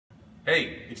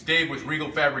Hey, it's Dave with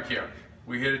Wrinkles Fabric here.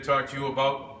 We're here to talk to you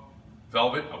about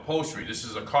velvet upholstery. This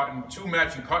is two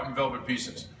matching cotton velvet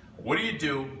pieces. What do you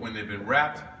do when they've been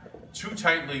wrapped too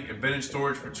tightly and been in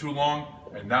storage for too long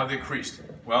and now they're creased?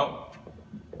 Well,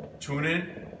 tune in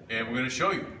and we're going to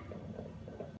show you.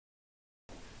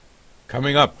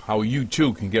 Coming up, how you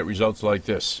too can get results like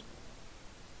this.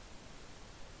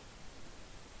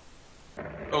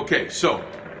 Okay, so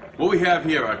what we have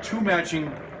here are two matching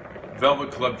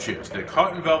velvet club chairs. They're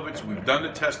cotton velvets. We've done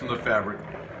the test on the fabric.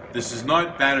 This is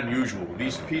not that unusual.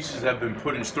 These pieces have been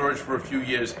put in storage for a few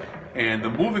years, and the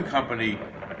moving company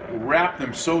wrapped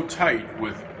them so tight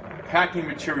with packing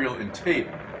material and tape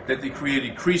that they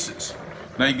created creases.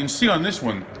 Now you can see on this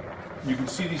one, you can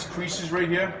see these creases right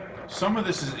here. Some of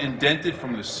this is indented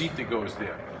from the seat that goes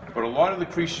there, but a lot of the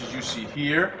creases you see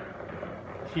here,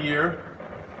 here,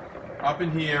 up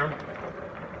in here,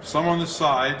 some on the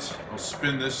sides. I'll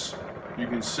spin this, you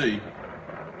can see.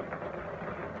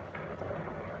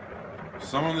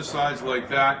 Some on the sides like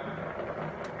that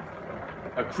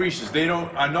are creases. They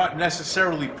are not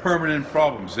necessarily permanent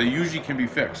problems. They usually can be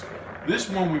fixed. This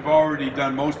one we've already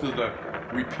done most of the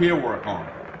repair work on.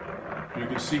 You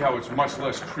can see how it's much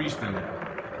less creased in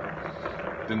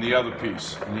there than the other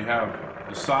piece. And you have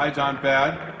the sides aren't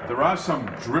bad. There are some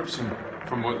drips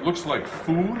from what looks like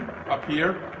food up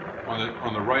here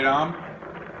on the right arm,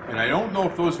 and I don't know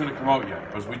if those are going to come out yet,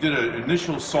 because we did an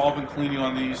initial solvent cleaning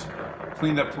on these,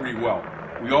 cleaned up pretty well.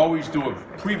 We always do a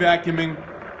pre-vacuuming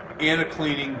and a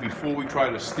cleaning before we try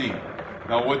to steam.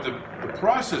 Now what the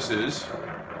process is,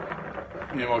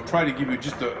 I'll try to give you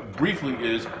just briefly,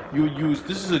 is you would use,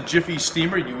 this is a Jiffy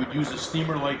steamer, you would use a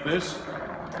steamer like this,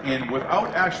 and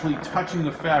without actually touching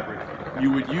the fabric,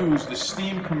 you would use the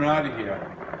steam coming out of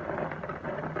here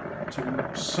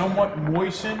to somewhat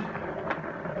moisten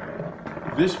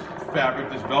this fabric,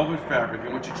 this velvet fabric,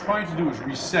 and what you're trying to do is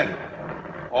reset it.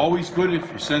 Always good if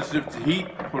you're sensitive to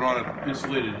heat, put on an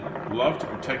insulated glove to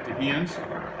protect the hands.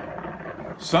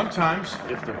 Sometimes,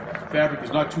 if the fabric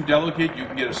is not too delicate, you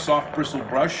can get a soft bristle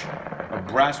brush, a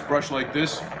brass brush like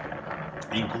this,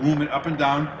 and groom it up and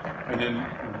down, and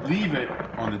then leave it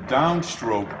on the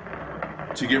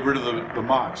downstroke to get rid of the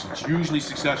marks. It's usually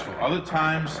successful. Other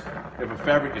times, if a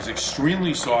fabric is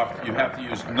extremely soft, you have to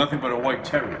use nothing but a white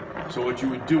terry. So what you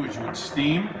would do is you would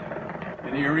steam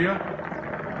an area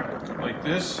like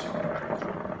this,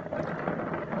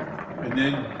 and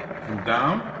then come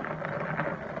down.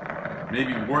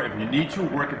 Maybe work, if you need to,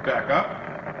 work it back up,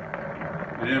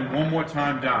 and then one more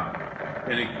time down.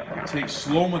 And it takes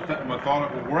slow,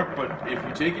 methodical work, but if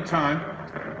you take your time,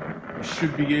 you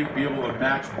should be able to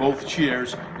match both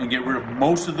chairs and get rid of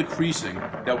most of the creasing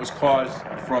that was caused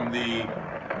from the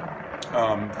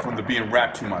being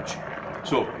wrapped too much.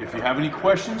 So if you have any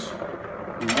questions,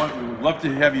 we would love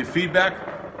to have your feedback.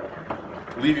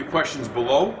 Leave your questions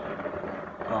below.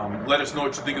 Let us know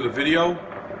what you think of the video,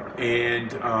 and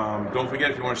don't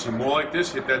forget, if you want to see more like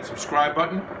this, hit that subscribe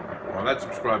button, or that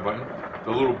subscribe button,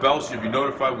 the little bell, so you'll be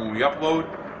notified when we upload.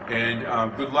 And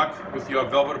good luck with your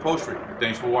velvet upholstery.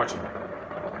 Thanks for watching.